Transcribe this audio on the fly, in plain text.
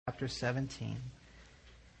chapter 17.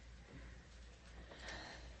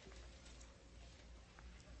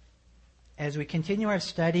 As we continue our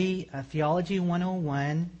study, Theology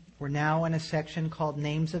 101, we're now in a section called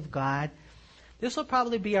Names of God. This will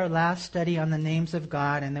probably be our last study on the names of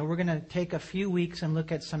God, and then we're going to take a few weeks and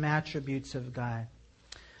look at some attributes of God.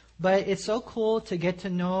 But it's so cool to get to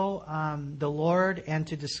know the Lord and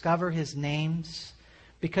to discover His names.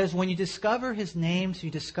 Because when you discover His names,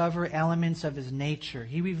 you discover elements of His nature.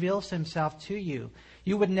 He reveals Himself to you.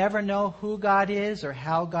 You would never know who God is or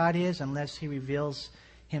how God is unless He reveals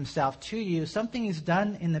Himself to you. Something He's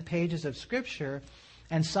done in the pages of Scripture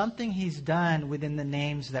and something He's done within the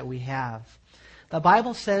names that we have. The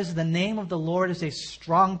Bible says the name of the Lord is a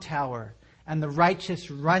strong tower, and the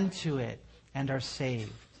righteous run to it and are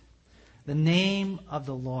saved. The name of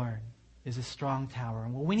the Lord is a strong tower.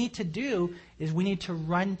 And what we need to do is we need to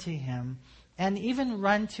run to Him and even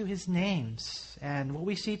run to His names. And what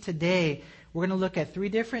we see today, we're going to look at three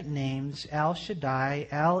different names: El Shaddai,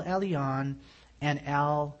 El Elyon, and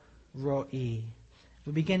El Roi.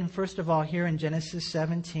 We begin first of all here in Genesis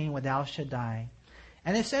 17 with El Shaddai.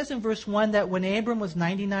 And it says in verse 1 that when Abram was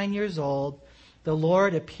 99 years old, the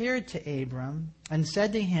Lord appeared to Abram and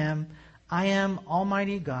said to him, I am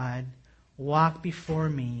Almighty God, walk before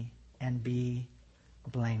me and be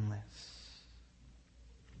blameless.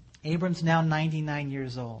 Abram's now 99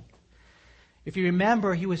 years old. If you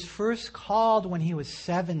remember, he was first called when he was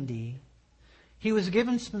 70. He was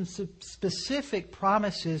given some specific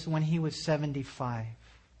promises when he was 75.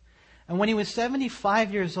 And when he was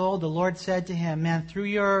 75 years old, the Lord said to him, man, through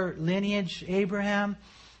your lineage, Abraham,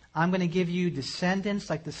 I'm going to give you descendants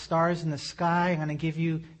like the stars in the sky. I'm going to give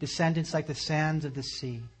you descendants like the sands of the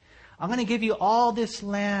sea. I'm going to give you all this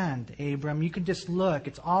land, Abram. You can just look.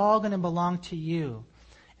 It's all going to belong to you.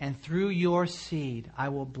 And through your seed, I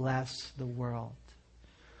will bless the world.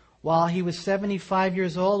 While he was 75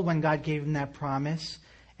 years old when God gave him that promise.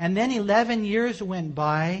 And then 11 years went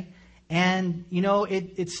by. And,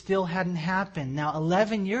 it still hadn't happened. Now,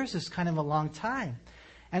 11 years is kind of a long time.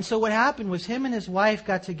 And so what happened was him and his wife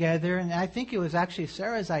got together, and I think it was actually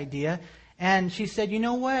Sarah's idea. And she said, you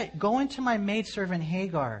know what? Go into my maidservant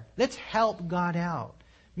Hagar. Let's help God out.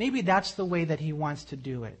 Maybe that's the way that He wants to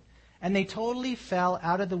do it. And they totally fell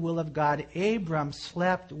out of the will of God. Abram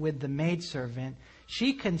slept with the maidservant.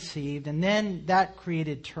 She conceived, and then that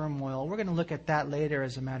created turmoil. We're going to look at that later,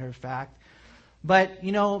 as a matter of fact. But,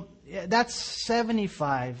 that's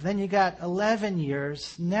 75. Then you got 11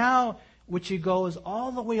 years. Now, what you go is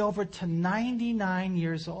all the way over to 99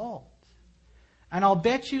 years old. And I'll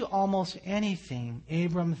bet you almost anything,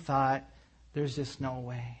 Abram thought, there's just no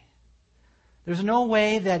way. There's no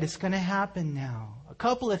way that it's going to happen now. A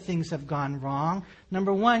couple of things have gone wrong.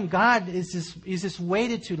 Number one, God is just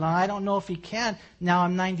waited too long. I don't know if He can. Now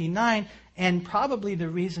I'm 99. And probably the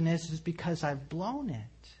reason is because I've blown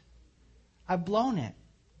it. I've blown it.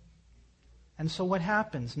 And so what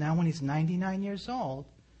happens? Now when he's 99 years old,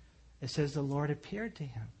 it says the Lord appeared to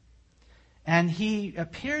him. And He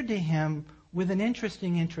appeared to him with an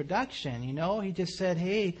interesting introduction. He just said,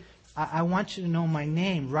 hey, I want you to know my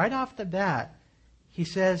name. Right off the bat, it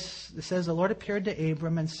says the Lord appeared to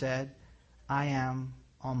Abram and said, I am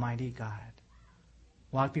Almighty God.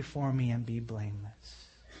 Walk before me and be blameless.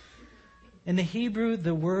 In the Hebrew,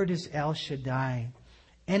 the word is El Shaddai.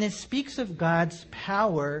 And it speaks of God's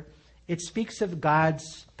power. It speaks of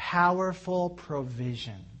God's powerful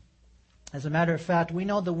provision. As a matter of fact, we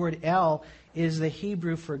know the word El is the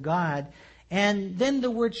Hebrew for God. And then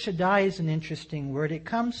the word Shaddai is an interesting word. It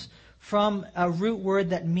comes from a root word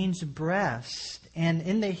that means breast. And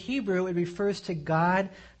in the Hebrew, it refers to God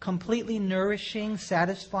completely nourishing,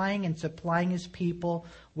 satisfying, and supplying His people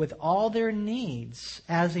with all their needs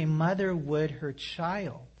as a mother would her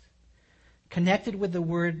child. Connected with the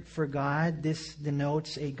word for God, this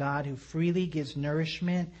denotes a God who freely gives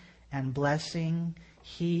nourishment and blessing.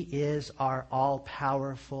 He is our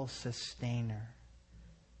all-powerful sustainer.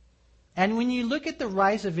 And when you look at the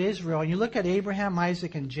rise of Israel, and you look at Abraham,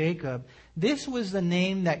 Isaac, and Jacob, this was the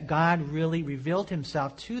name that God really revealed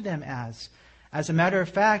Himself to them as. As a matter of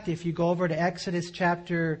fact, if you go over to Exodus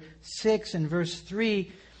chapter 6 and verse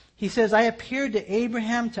 3, He says, I appeared to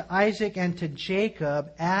Abraham, to Isaac, and to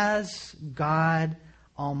Jacob as God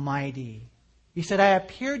Almighty. He said, I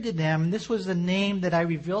appeared to them. This was the name that I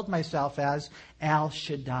revealed myself as, El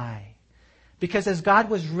Shaddai. Because as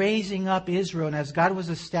God was raising up Israel and as God was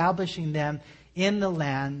establishing them in the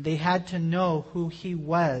land, they had to know who He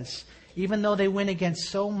was. Even though they went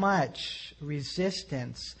against so much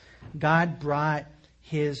resistance, God brought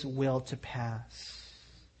His will to pass.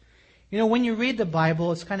 You know, when you read the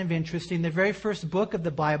Bible, it's kind of interesting. The very first book of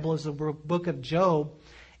the Bible is the book of Job.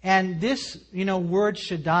 And this, word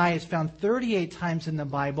Shaddai is found 38 times in the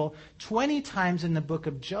Bible, 20 times in the book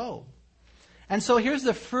of Job. And so here's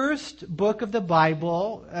the first book of the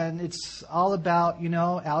Bible, and it's all about,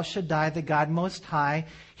 El Shaddai, the God Most High.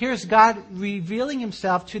 Here's God revealing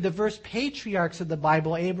himself to the first patriarchs of the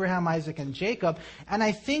Bible, Abraham, Isaac, and Jacob. And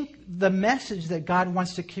I think the message that God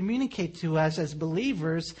wants to communicate to us as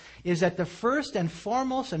believers is that the first and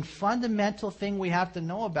foremost and fundamental thing we have to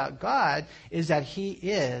know about God is that He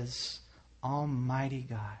is Almighty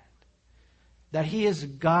God. That He is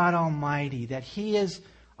God Almighty. That He is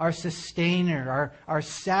our sustainer, our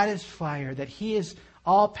satisfier, that He is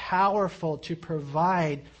all-powerful to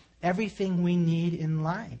provide everything we need in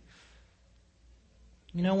life.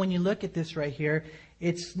 When you look at this right here,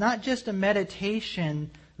 it's not just a meditation,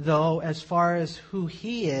 though, as far as who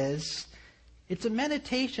He is. It's a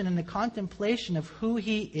meditation and a contemplation of who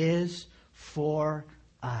He is for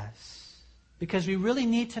us. Because we really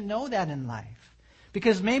need to know that in life.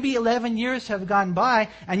 Because maybe 11 years have gone by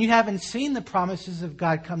and you haven't seen the promises of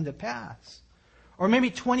God come to pass. Or maybe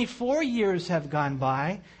 24 years have gone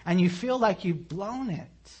by and you feel like you've blown it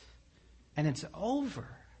and it's over.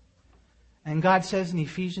 And God says in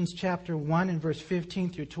Ephesians chapter 1 and verse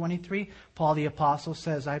 15 through 23, Paul the Apostle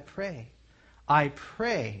says, I pray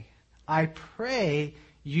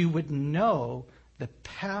you would know the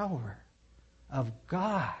power of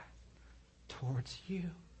God towards you.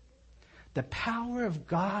 The power of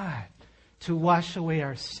God to wash away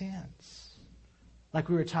our sins. Like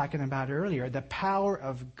we were talking about earlier, the power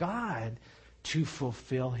of God to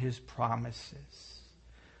fulfill His promises.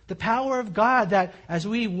 The power of God that as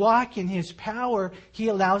we walk in His power, He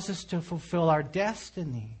allows us to fulfill our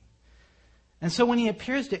destiny. And so when He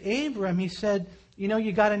appears to Abram, He said,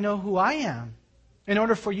 you got to know who I am in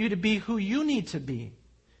order for you to be who you need to be.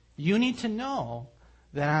 You need to know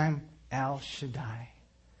that I'm El Shaddai.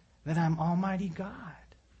 That I'm Almighty God.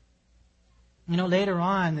 Later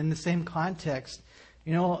on in the same context,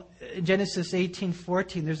 Genesis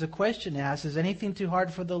 18:14, there's a question asked, is anything too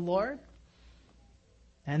hard for the Lord?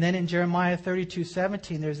 And then in Jeremiah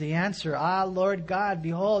 32:17, there's the answer, Lord God,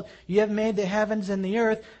 behold, you have made the heavens and the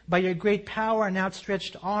earth by your great power and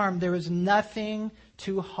outstretched arm. There is nothing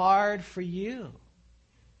too hard for you.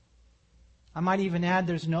 I might even add,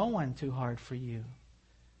 there's no one too hard for you.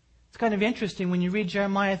 It's kind of interesting when you read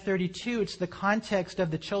Jeremiah 32, it's the context of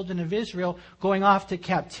the children of Israel going off to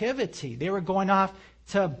captivity. They were going off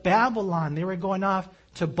to Babylon. They were going off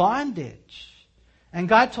to bondage. And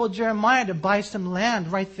God told Jeremiah to buy some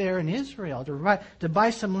land right there in Israel, to buy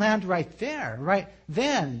some land right there, right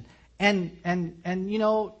then. And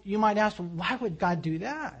you might ask, well, why would God do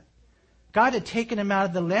that? God had taken them out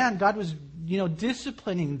of the land. God was,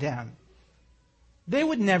 disciplining them. They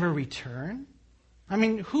would never return. I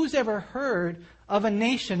mean, who's ever heard of a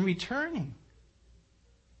nation returning?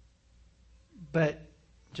 But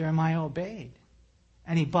Jeremiah obeyed.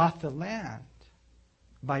 And he bought the land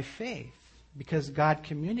by faith because God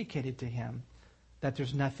communicated to him that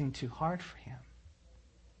there's nothing too hard for him.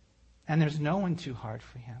 And there's no one too hard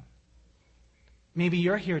for him. Maybe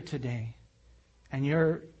you're here today and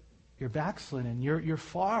you're backslidden. You're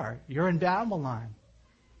far. You're in Babylon.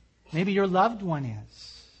 Maybe your loved one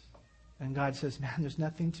is. And God says, man, there's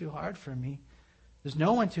nothing too hard for me. There's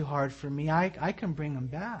no one too hard for me. I can bring them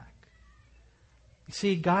back. You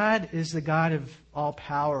see, God is the God of all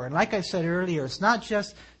power. And like I said earlier, it's not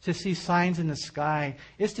just to see signs in the sky.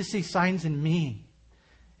 It's to see signs in me.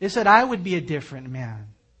 It's that I would be a different man.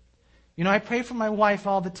 I pray for my wife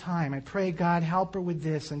all the time. I pray, God, help her with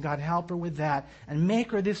this and God, help her with that. And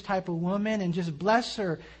make her this type of woman and just bless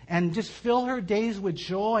her and just fill her days with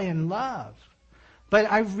joy and love. But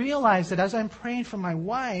I realize that as I'm praying for my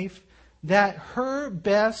wife, that her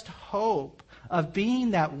best hope of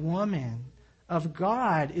being that woman of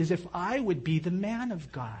God is if I would be the man of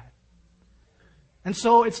God. And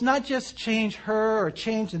so it's not just change her or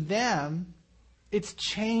change them, it's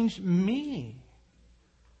change me.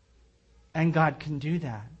 And God can do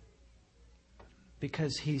that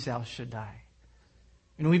because He's El Shaddai.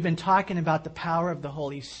 We've been talking about the power of the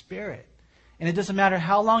Holy Spirit. And it doesn't matter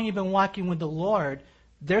how long you've been walking with the Lord,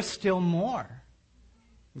 there's still more.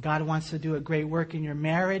 God wants to do a great work in your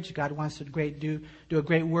marriage. God wants to do a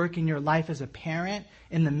great work in your life as a parent,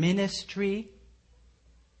 in the ministry.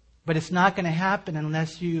 But it's not going to happen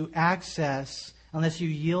unless you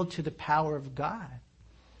yield to the power of God.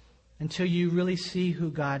 Until you really see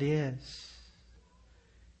who God is.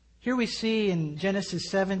 Here we see in Genesis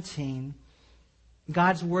 17,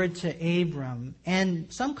 God's word to Abram.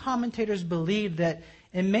 And some commentators believe that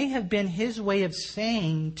It may have been his way of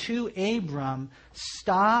saying to Abram,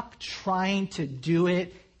 stop trying to do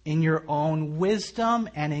it in your own wisdom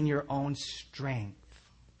and in your own strength.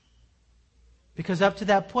 Because up to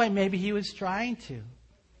that point, maybe he was trying to.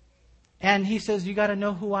 And he says, you got to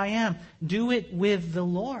know who I am. Do it with the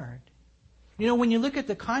Lord. You know, when you look at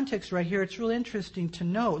the context right here, it's real interesting to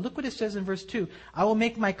note. Look what it says in verse 2. I will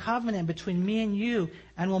make my covenant between me and you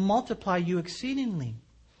and will multiply you exceedingly.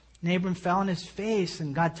 And Abram fell on his face,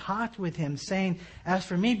 and God talked with him, saying, as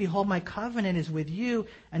for me, behold, my covenant is with you,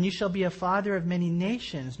 and you shall be a father of many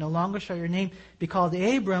nations. No longer shall your name be called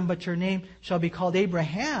Abram, but your name shall be called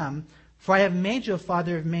Abraham. For I have made you a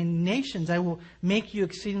father of many nations. I will make you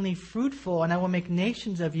exceedingly fruitful, and I will make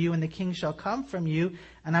nations of you, and the kings shall come from you.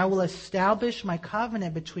 And I will establish my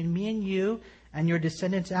covenant between me and you, and your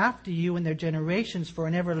descendants after you and their generations, for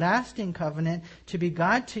an everlasting covenant, to be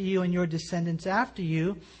God to you and your descendants after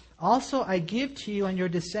you. Also I give to you and your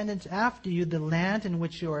descendants after you the land in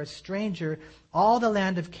which you are a stranger, all the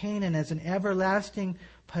land of Canaan as an everlasting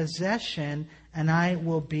possession, and I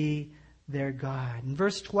will be their God. In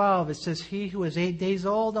verse 12 it says, he who is 8 days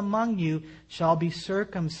old among you shall be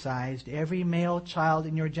circumcised, every male child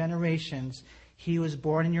in your generations. He who is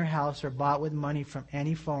born in your house or bought with money from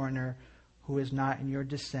any foreigner who is not in your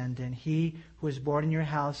descendant. He who is born in your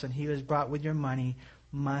house and he who is bought with your money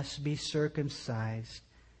must be circumcised.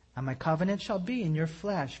 And my covenant shall be in your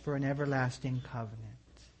flesh for an everlasting covenant.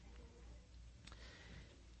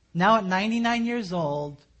 Now at 99 years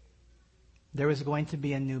old, there was going to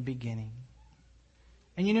be a new beginning.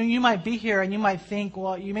 And you know, you might be here and you might think,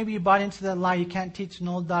 well, maybe you bought into that lie, you can't teach an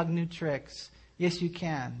old dog new tricks. Yes, you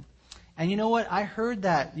can. And you know what? I heard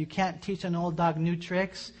that you can't teach an old dog new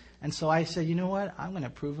tricks. And so I said, you know what? I'm going to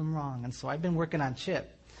prove him wrong. And so I've been working on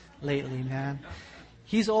Chip lately, man.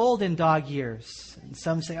 He's old in dog years. And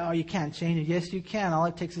some say, oh, you can't change it. Yes, you can. All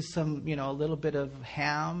it takes is some, a little bit of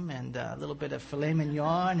ham and a little bit of filet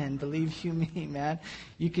mignon. And believe you me, man,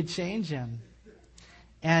 you could change him.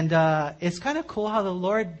 And it's kind of cool how the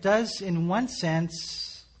Lord does, in one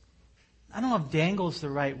sense, I don't know if dangle's the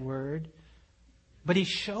right word, but He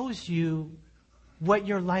shows you what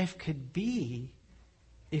your life could be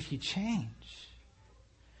if you change.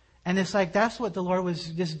 And it's like that's what the Lord was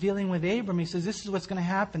just dealing with Abram. He says, this is what's going to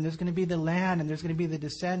happen. There's going to be the land, and there's going to be the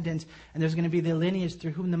descendants, and there's going to be the lineage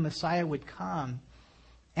through whom the Messiah would come.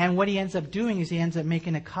 And what He ends up doing is He ends up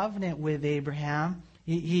making a covenant with Abraham.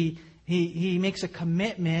 He makes a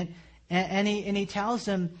commitment, and he tells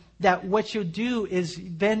him that what you'll do is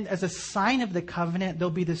then, as a sign of the covenant,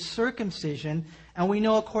 there'll be the circumcision. And we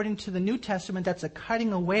know, according to the New Testament, that's a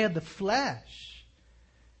cutting away of the flesh.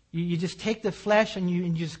 You just take the flesh and you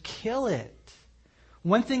just kill it.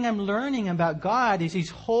 One thing I'm learning about God is He's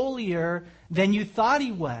holier than you thought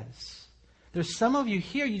He was. There's some of you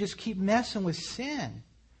here, you just keep messing with sin.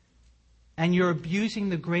 And you're abusing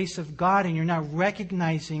the grace of God, and you're not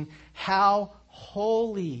recognizing how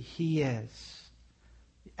holy He is.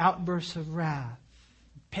 Outbursts of wrath,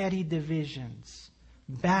 petty divisions,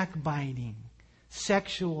 backbiting,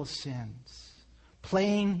 sexual sins,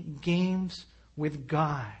 playing games with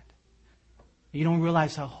God. You don't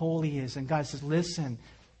realize how holy He is. And God says, listen,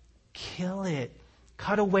 kill it.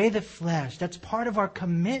 Cut away the flesh. That's part of our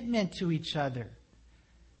commitment to each other.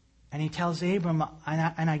 And He tells Abram,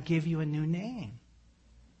 and I give you a new name.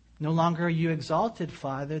 No longer are you exalted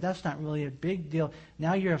father. That's not really a big deal.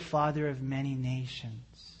 Now you're a father of many nations.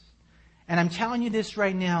 And I'm telling you this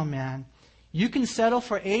right now, man. You can settle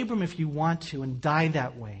for Abram if you want to and die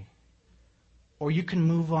that way. Or you can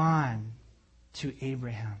move on to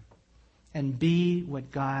Abraham and be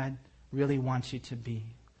what God really wants you to be.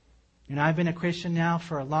 You know, I've been a Christian now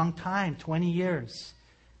for a long time, 20 years.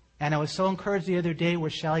 And I was so encouraged the other day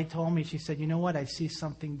where Shelley told me, she said, you know what? I see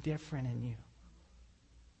something different in you.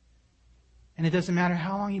 And it doesn't matter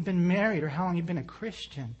how long you've been married or how long you've been a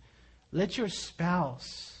Christian. Let your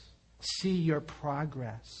spouse see your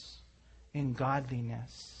progress in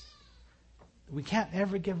godliness. We can't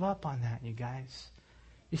ever give up on that, you guys.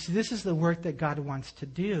 You see, this is the work that God wants to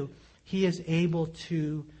do. He is able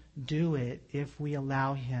to do it if we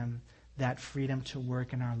allow Him that freedom to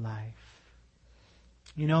work in our life.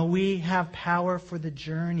 You know, we have power for the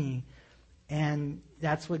journey, and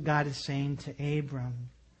that's what God is saying to Abram.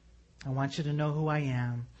 I want you to know who I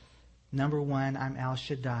am. Number one, I'm El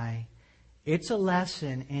Shaddai. It's a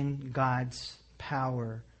lesson in God's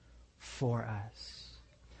power for us.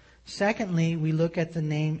 Secondly, we look at the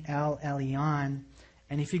name El Elyon.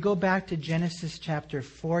 And if you go back to Genesis chapter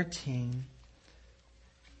 14,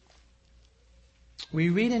 we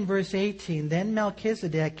read in verse 18, then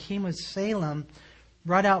Melchizedek, king of Salem,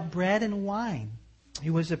 brought out bread and wine. He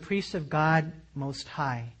was a priest of God Most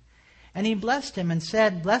High. And he blessed him and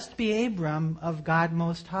said, "Blessed be Abram of God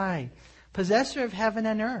Most High, possessor of heaven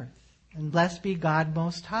and earth. And blessed be God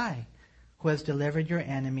Most High, who has delivered your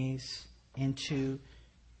enemies into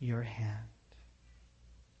your hand."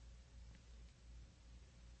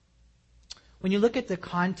 When you look at the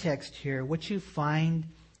context here, what you find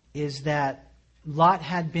is that Lot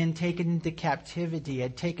had been taken into captivity,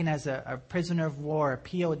 had taken as a prisoner of war, a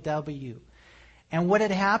POW. And what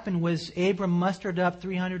had happened was Abram mustered up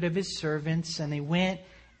 300 of his servants, and they went,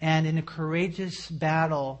 and in a courageous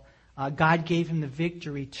battle, God gave him the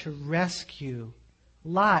victory to rescue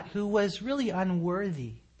Lot, who was really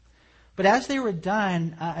unworthy. But as they were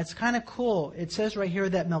done, it's kind of cool. It says right here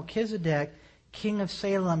that Melchizedek, king of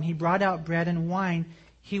Salem, he brought out bread and wine.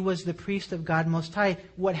 He was the priest of God Most High.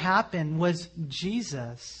 What happened was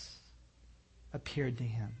Jesus appeared to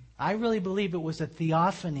him. I really believe it was a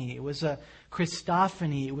theophany. It was a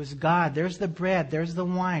Christophany. It was God. There's the bread. There's the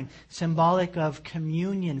wine. Symbolic of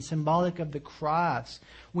communion. Symbolic of the cross.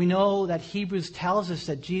 We know that Hebrews tells us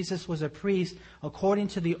that Jesus was a priest according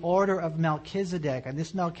to the order of Melchizedek. And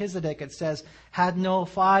this Melchizedek, it says, had no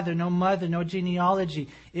father, no mother, no genealogy.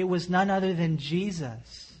 It was none other than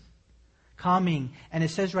Jesus coming. And it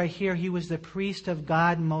says right here, he was the priest of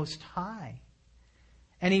God Most High.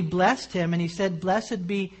 And he blessed him, and he said, "Blessed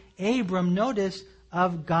be Abram," notice,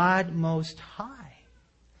 "of God Most High."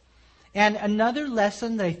 And another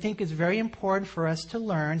lesson that I think is very important for us to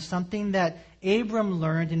learn, something that Abram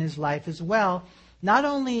learned in his life as well, not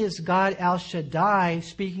only is God El Shaddai,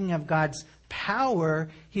 speaking of God's power,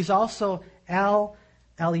 he's also El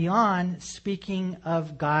Elyon, speaking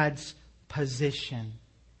of God's position.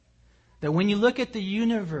 That when you look at the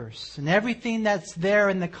universe and everything that's there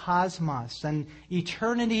in the cosmos and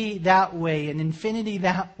eternity that way and infinity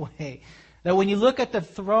that way, that when you look at the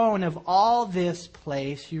throne of all this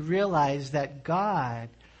place, you realize that God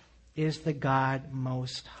is the God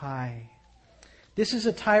Most High. This is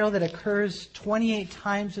a title that occurs 28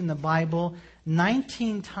 times in the Bible,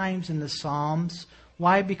 19 times in the Psalms.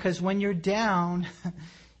 Why? Because when you're down,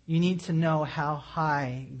 you need to know how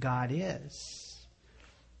high God is.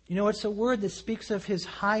 You know, it's a word that speaks of His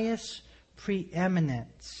highest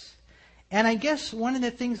preeminence. And I guess one of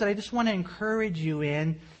the things that I just want to encourage you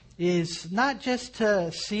in is not just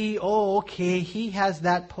to see, oh, okay, He has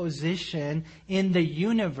that position in the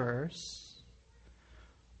universe,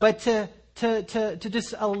 but to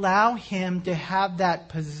just allow Him to have that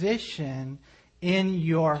position in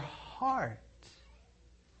your heart.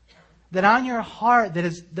 That on your heart, that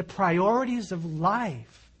is the priorities of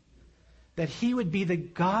life, that He would be the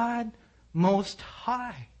God Most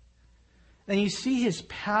High. And you see His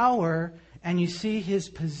power and you see His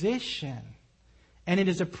position. And it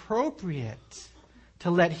is appropriate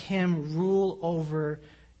to let Him rule over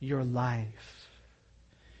your life.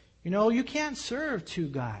 You know, you can't serve two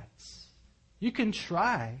gods. You can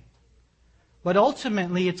try. But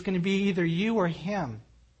ultimately, it's going to be either you or Him.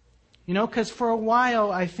 You know, because for a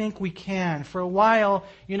while, I think we can. For a while,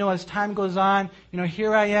 you know, as time goes on, you know,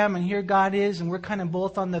 here I am and here God is, and we're kind of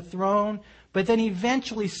both on the throne. But then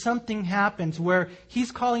eventually something happens where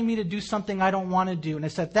He's calling me to do something I don't want to do. And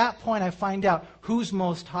it's at that point I find out who's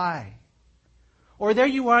most high. Or there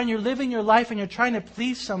you are and you're living your life and you're trying to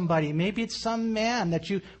please somebody. Maybe it's some man that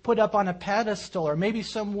you put up on a pedestal, or maybe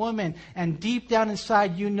some woman. And deep down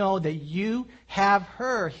inside you know that you have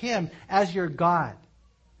her, him, as your God.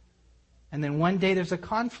 And then one day there's a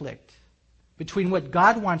conflict between what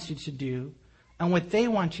God wants you to do and what they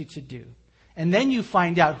want you to do. And then you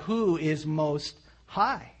find out who is most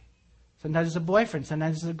high. Sometimes it's a boyfriend,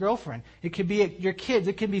 sometimes it's a girlfriend. It could be your kids.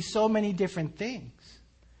 It can be so many different things.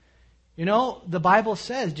 You know, the Bible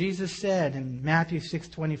says, Jesus said in Matthew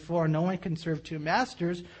 6:24, "No one can serve two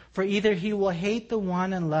masters, for either he will hate the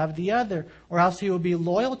one and love the other, or else he will be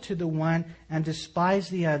loyal to the one and despise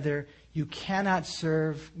the other. You cannot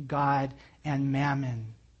serve God and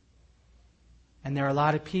mammon." And there are a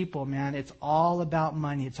lot of people, man, it's all about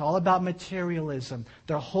money. It's all about materialism.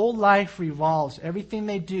 Their whole life revolves, everything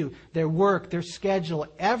they do, their work, their schedule,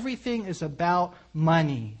 everything is about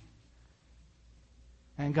money.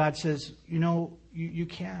 And God says, you know, you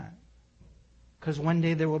can't. Because one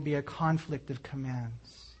day there will be a conflict of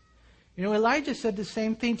commands. You know, Elijah said the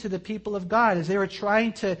same thing to the people of God as they were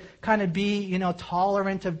trying to kind of be, you know,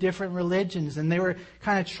 tolerant of different religions, and they were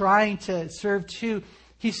kind of trying to serve two.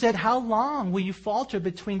 He said, how long will you falter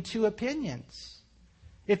between two opinions?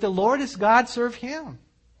 If the Lord is God, serve Him.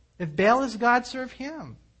 If Baal is God, serve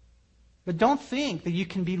Him. But don't think that you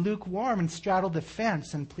can be lukewarm and straddle the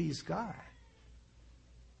fence and please God.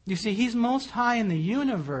 You see, He's most high in the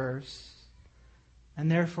universe, and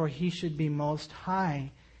therefore He should be most high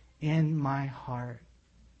in my heart.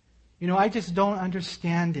 You know, I just don't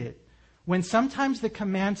understand it. When sometimes the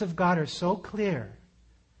commands of God are so clear,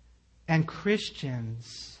 and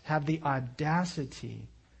Christians have the audacity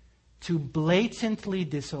to blatantly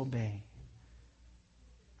disobey.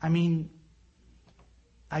 I mean,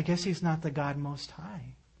 I guess He's not the God Most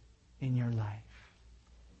High in your life.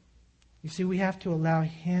 You see, we have to allow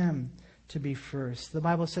Him to be first. The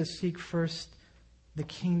Bible says, seek first the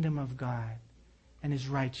kingdom of God and His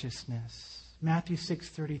righteousness. Matthew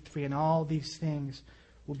 6:33, and all these things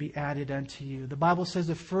will be added unto you. The Bible says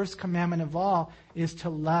the first commandment of all is to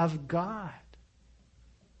love God,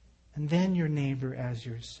 and then your neighbor as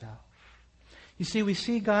yourself. You see, we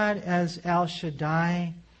see God as El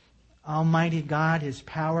Shaddai, Almighty God, His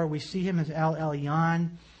power. We see Him as El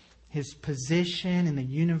Elyon, His position in the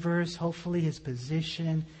universe, hopefully His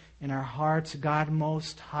position in our hearts, God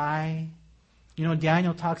Most High. You know,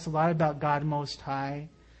 Daniel talks a lot about God Most High.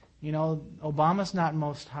 You know, Obama's not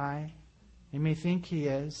Most High. You may think he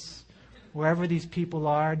is. Wherever these people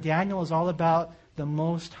are, Daniel is all about the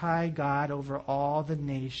Most High God over all the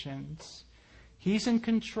nations. He's in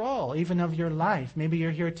control even of your life. Maybe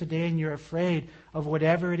you're here today and you're afraid of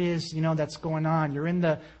whatever it is, you know, that's going on. You're in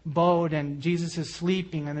the boat and Jesus is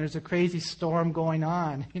sleeping and there's a crazy storm going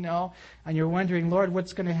on, you know, and you're wondering, Lord,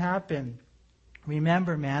 what's going to happen?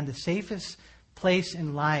 Remember, man, the safest place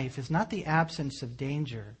in life is not the absence of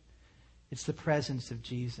danger. It's the presence of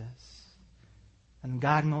Jesus. And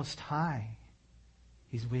God Most High,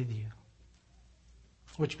 He's with you.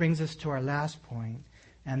 Which brings us to our last point,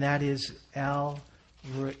 and that is El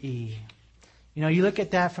Roi. You know, you look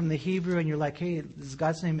at that from the Hebrew and you're like, hey, is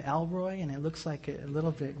God's name El Roi? And it looks like it a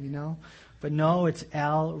little bit, you know. But no, it's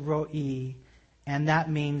El Roi. And that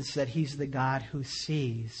means that He's the God who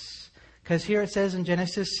sees. Because here it says in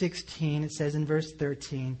Genesis 16, it says in verse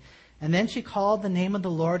 13, and then she called the name of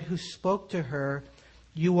the Lord who spoke to her,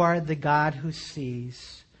 you are the God who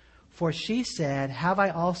sees. For she said, have I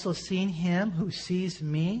also seen Him who sees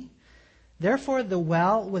me? Therefore the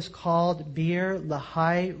well was called Beer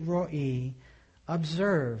Lahai Roi.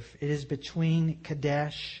 Observe, it is between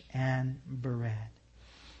Kadesh and Bered.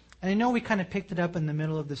 And I know we kind of picked it up in the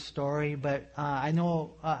middle of the story, but I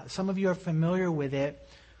know some of you are familiar with it.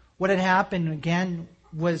 What had happened, again,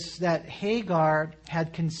 was that Hagar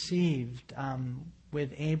had conceived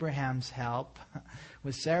with Abraham's help,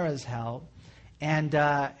 with Sarah's help, and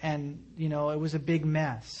you know, it was a big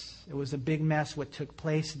mess. It was a big mess what took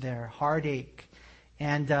place there, heartache.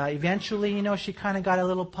 And eventually, you know, she kind of got a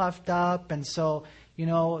little puffed up, and so, you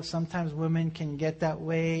know, sometimes women can get that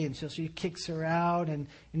way, and so she kicks her out, and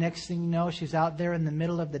the next thing you know, she's out there in the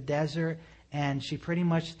middle of the desert, and she pretty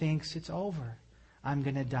much thinks, it's over. I'm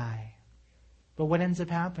going to die. But what ends up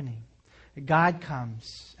happening? God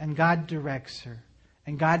comes, and God directs her,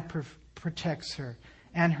 and God protects her,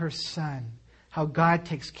 and her son, how God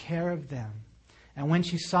takes care of them. And when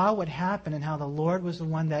she saw what happened and how the Lord was the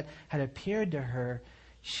one that had appeared to her,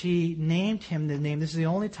 she named Him the name. This is the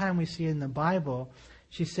only time we see it in the Bible.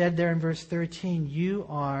 She said there in verse 13, you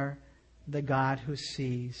are the God who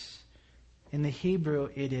sees. In the Hebrew,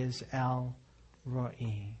 it is El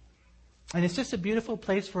Roi. And it's just a beautiful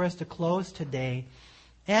place for us to close today.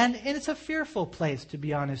 And it's a fearful place, to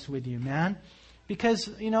be honest with you, man. Because,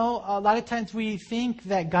 you know, a lot of times we think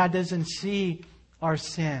that God doesn't see our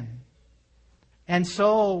sin. And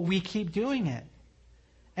so we keep doing it.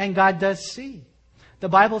 And God does see. The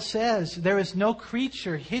Bible says there is no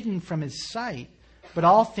creature hidden from His sight, but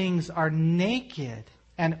all things are naked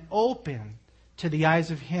and open to the eyes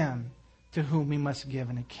of Him to whom we must give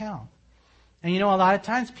an account. And you know, a lot of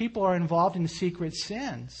times people are involved in secret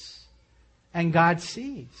sins. And God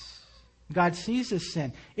sees. God sees the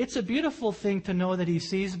sin. It's a beautiful thing to know that He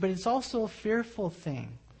sees, but it's also a fearful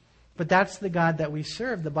thing. But that's the God that we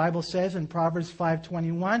serve. The Bible says in Proverbs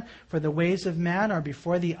 5:21, for the ways of man are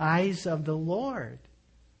before the eyes of the Lord,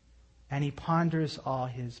 and He ponders all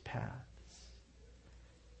His paths.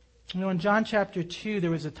 You know, in John chapter 2,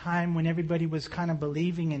 there was a time when everybody was kind of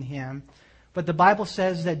believing in Him, but the Bible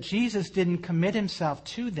says that Jesus didn't commit Himself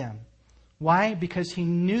to them. Why? Because He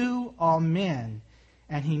knew all men,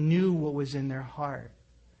 and He knew what was in their heart.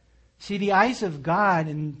 See, the eyes of God,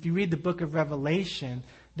 and if you read the book of Revelation,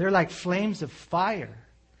 they're like flames of fire.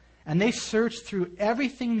 And they search through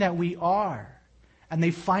everything that we are. And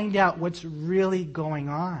they find out what's really going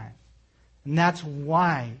on. And that's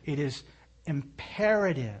why it is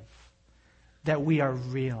imperative that we are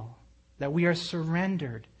real. That we are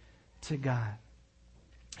surrendered to God.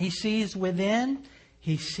 He sees within.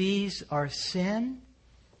 He sees our sin.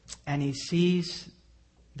 And He sees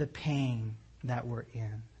the pain that we're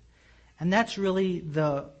in. And that's really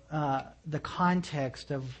the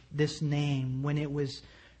context of this name when it was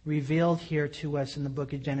revealed here to us in the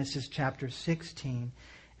book of Genesis chapter 16.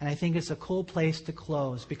 And I think it's a cool place to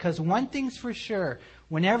close, because one thing's for sure,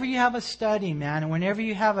 whenever you have a study, man, and whenever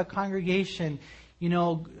you have a congregation,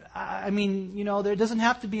 there doesn't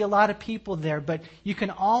have to be a lot of people there, but you can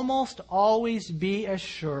almost always be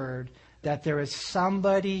assured that there is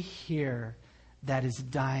somebody here that is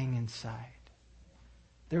dying inside.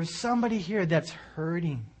 There's somebody here that's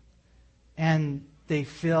hurting, and they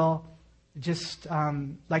feel just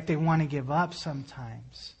like they want to give up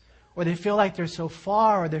sometimes, or they feel like they're so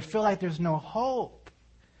far, or they feel like there's no hope.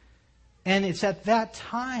 And it's at that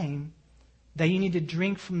time that you need to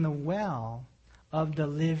drink from the well of the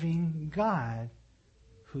living God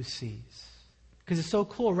who sees. Because it's so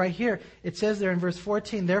cool. Right here, it says there in verse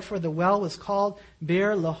 14, therefore the well was called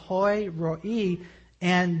Bir Lahoi Roi,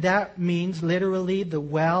 and that means literally the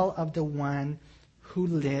well of the one who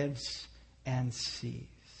lives and sees.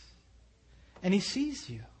 And he sees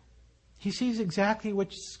you. He sees exactly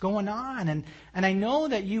what's going on. And I know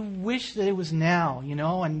that you wish that it was now,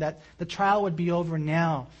 and that the trial would be over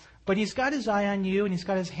now. But he's got his eye on you, and he's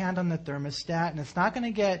got his hand on the thermostat, and it's not going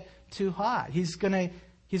to get too hot. He's going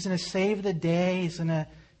to save the day. He's going to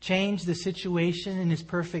change the situation in his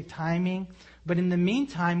perfect timing. But in the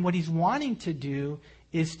meantime, what he's wanting to do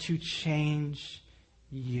is to change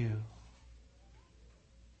you.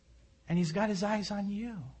 And he's got his eyes on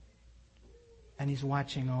you. And he's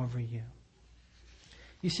watching over you.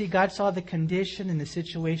 You see, God saw the condition and the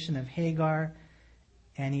situation of Hagar,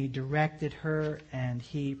 and he directed her and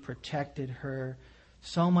he protected her,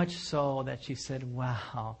 so much so that she said,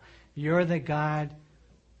 wow, you're the God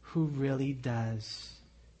who really does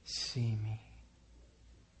see me.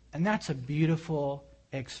 And that's a beautiful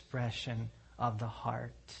expression of the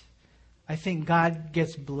heart. I think God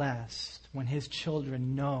gets blessed when his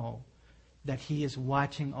children know that he is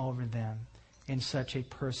watching over them in such a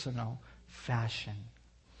personal fashion.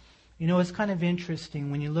 It's kind of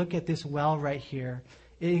interesting when you look at this well right here.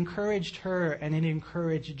 It encouraged her, and it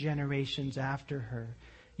encouraged generations after her.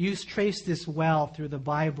 You trace this well through the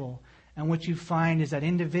Bible, and what you find is that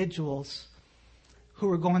individuals who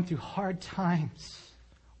were going through hard times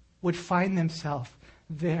would find themselves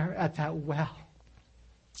there at that well.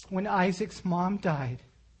 When Isaac's mom died,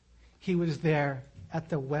 he was there at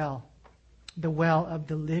the well of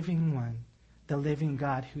the living one, the living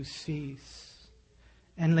God who sees.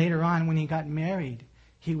 And later on, when he got married,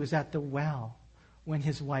 he was at the well when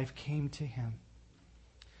his wife came to him.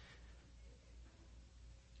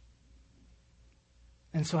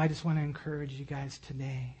 And so I just want to encourage you guys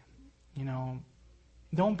today,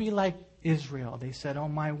 don't be like Israel. They said, oh,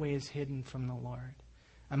 my way is hidden from the Lord,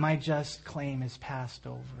 and my just claim is passed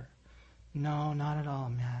over. No, not at all,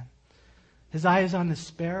 man. His eye is on the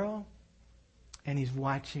sparrow, and he's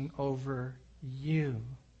watching over you.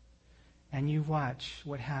 And you watch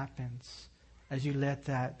what happens as you let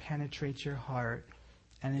that penetrate your heart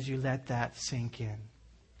and as you let that sink in.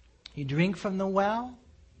 You drink from the well,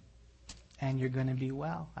 and you're going to be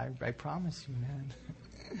well. I promise you, man.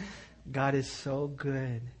 God is so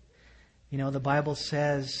good. The Bible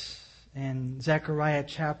says in Zechariah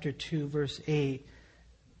chapter 2, verse 8,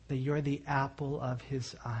 that you're the apple of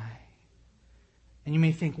his eye. And you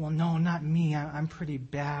may think, well, no, not me. I'm pretty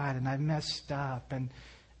bad, and I've messed up, and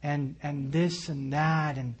this and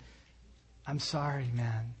that, and I'm sorry,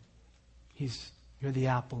 man. You're the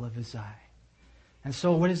apple of his eye. And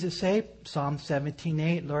so what does it say? Psalm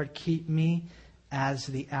 17:8, Lord, keep me as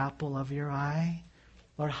the apple of your eye.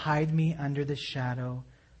 Lord, hide me under the shadow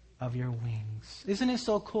of your wings. Isn't it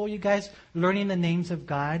so cool, you guys, learning the names of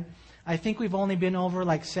God? I think we've only been over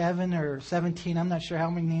like 7 or 17. I'm not sure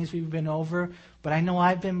how many names we've been over, but I know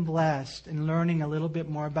I've been blessed in learning a little bit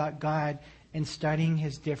more about God and studying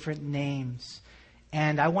his different names.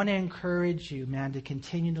 And I want to encourage you, man, to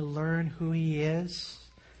continue to learn who he is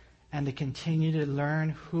and to continue to learn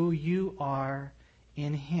who you are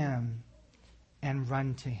in him and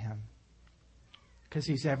run to him, because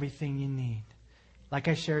he's everything you need. Like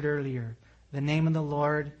I shared earlier, the name of the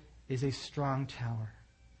Lord is a strong tower,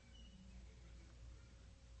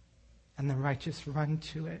 and the righteous run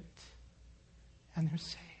to it, and they're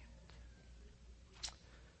saved.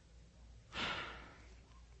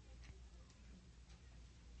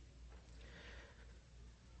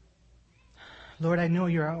 Lord, I know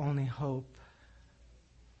you're our only hope.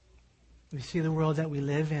 We see the world that we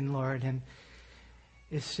live in, Lord, and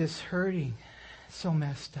it's just hurting, so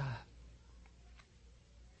messed up.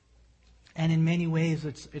 And in many ways,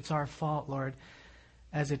 it's our fault, Lord.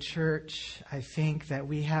 As a church, I think that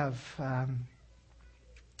we have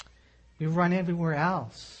We run everywhere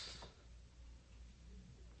else.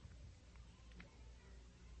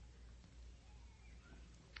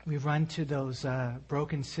 We run to those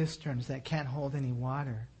broken cisterns that can't hold any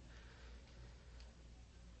water.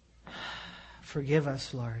 Forgive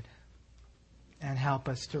us, Lord, and help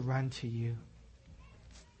us to run to you.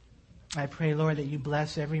 I pray, Lord, that you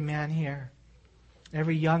bless every man here,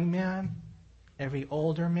 every young man, every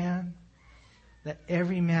older man, that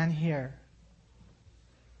every man here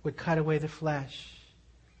would cut away the flesh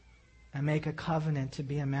and make a covenant to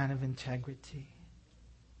be a man of integrity.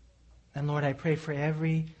 And Lord, I pray for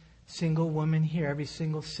every single woman here, every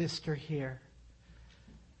single sister here,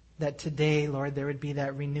 that today, Lord, there would be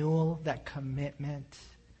that renewal, that commitment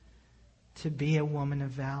to be a woman of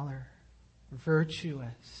valor,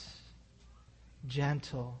 virtuous,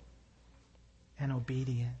 gentle, and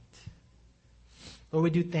obedient. Lord, we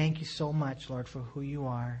do thank you so much, Lord, for who you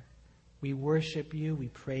are. We worship you, we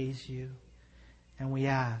praise you, and we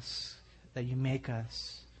ask that you make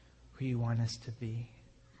us who you want us to be.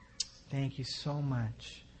 Thank you so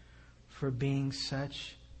much for being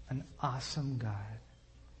such an awesome God.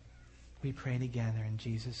 We pray together in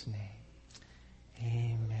Jesus' name.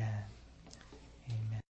 Amen.